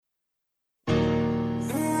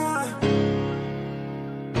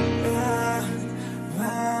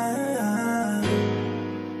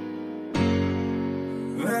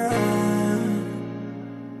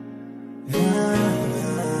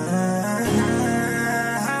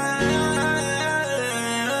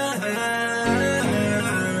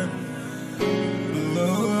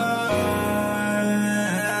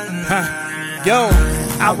Yo,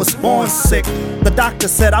 I was born sick. The doctor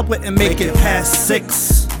said I wouldn't make it past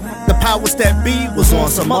 6. The powers that be was on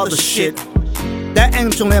some other shit. That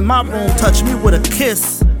angel in my room touched me with a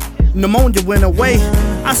kiss. Pneumonia went away.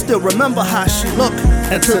 I still remember how she looked,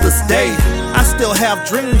 and to this day I still have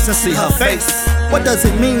dreams and see her face. What does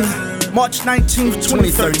it mean? March 19th,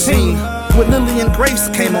 2013, when Lillian Grace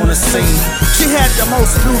came on the scene. She had the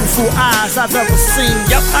most beautiful eyes I've ever seen.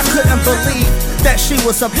 Yep, I couldn't believe that she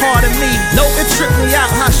was a part of me. No, it tripped me out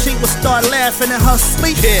how she would start laughing in her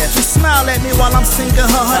sleep. Yeah, she smiled at me while I'm singing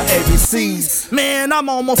her ABCs. Man, I'm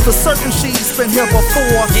almost for certain she's been here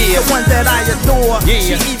before. Yeah, the one that I adore. Yeah,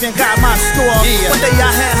 she even got my store. Yeah, one day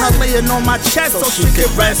I had her laying on my chest so she could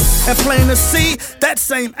rest. And plain to see, that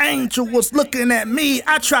same angel was looking at me.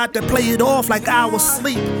 I tried to play it off like I was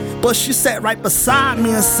asleep, but she sat right beside me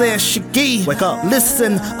and said, Shaggy, wake up.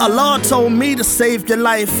 Listen, Allah told me to save your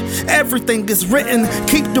life. Everything is written,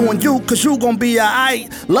 keep doing you, cause you gon' be alright.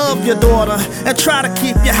 Love your daughter, and try to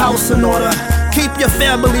keep your house in order. Keep your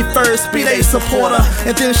family first, be they supporter.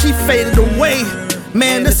 And then she faded away.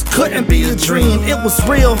 Man, this couldn't be a dream, it was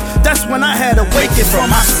real. That's when I had awakened from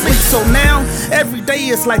my sleep. So now, every day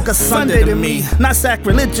is like a Sunday to me. Not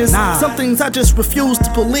sacrilegious, some things I just refuse to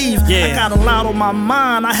believe. I got a lot on my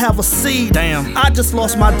mind, I have a seed. Damn, I just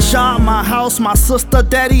lost my job, my house, my sister,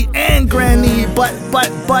 daddy, and granny. But,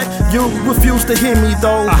 you refuse to hear me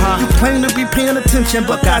though. You claim to be paying attention,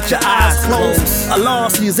 but got your eyes closed. Allah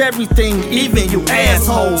sees everything, even you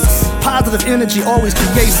assholes. Positive energy always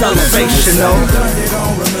creates elevation, though. You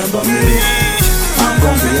don't remember me, I'm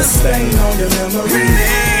gonna be a stain on your memory.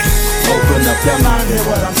 Open up your mind, hear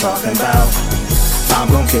what I'm talking about. I'm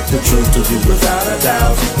gonna kick the truth to you without a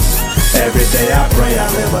doubt. Every day I pray I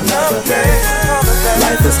live another day.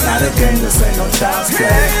 Life is not a game, this ain't no child's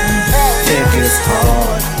play. It gets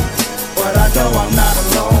hard, but I know I'm not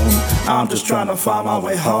alone. I'm just trying to find my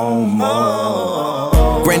way home.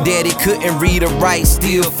 Granddaddy couldn't read or write,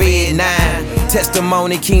 still fed 9.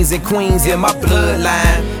 Testimony, kings and queens in my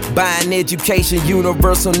bloodline. Buying education,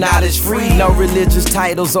 universal knowledge free. No religious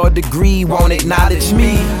titles or degree won't acknowledge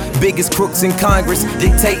me. Biggest crooks in Congress,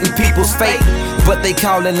 dictating people's fate. But they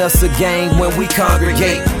calling us a gang when we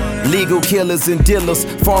congregate. Legal killers and dealers,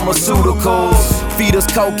 pharmaceuticals. Feed us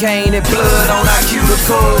cocaine and blood on our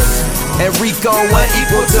cuticles. And Rico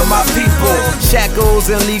unequal to my people. Shackles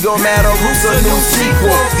and legal matter, roots a new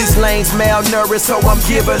sequel. These lanes malnourished, so I'm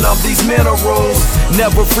giving them these minerals.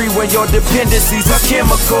 Never free when your dependencies are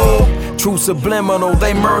chemical. True subliminal,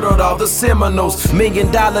 they murdered all the Seminoles. $1 million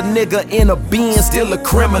nigga in a bin, still a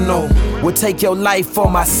criminal. Would take your life for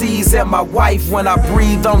my seeds and my wife. When I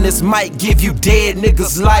breathe on this mic, give you dead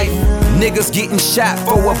niggas life. Niggas getting shot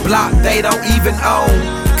for a block they don't even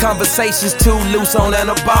own. Conversations too loose on an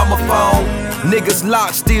Obama phone. Niggas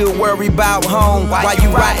locked, still worry about home. While you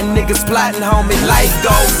writing niggas plotting, homie, life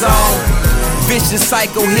goes on. Vicious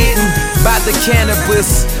cycle hitting by the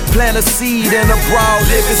cannabis. Plant a seed in a broad,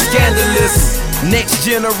 living scandalous. Next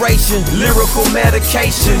generation, lyrical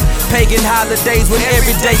medication. Pagan holidays when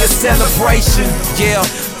every day is celebration. Yeah,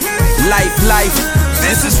 life,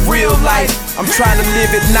 this is real life. I'm trying to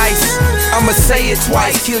live it nice. I'ma say it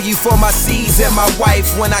twice. Kill you for my seeds and my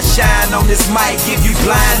wife. When I shine on this mic, give you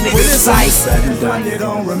blind niggas sight. Said and done, you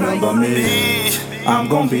don't remember me. I'm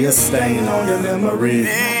gonna be a stain on your memory.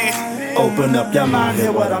 Open up your mind,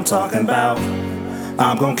 hear what I'm talking about.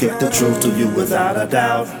 I'm gonna kick the truth to you without a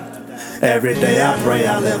doubt. Every day I pray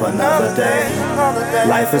I live another day.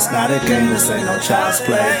 Life is not a game, this ain't no child's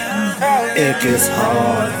play. It gets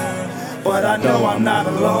hard, but I know I'm not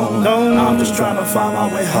alone. I'm just trying to find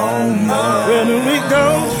my way home. Where do we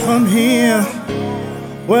go from here?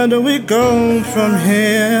 Where do we go from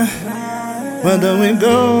here? Where do we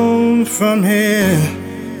go from here?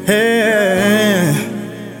 Hey.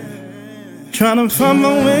 Trying to find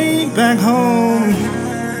my way back home,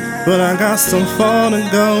 but I got so far to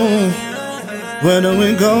go. Where do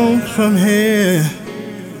we go from here?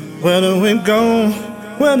 Where do we go?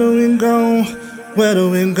 Where do we go? Where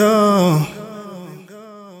do we go?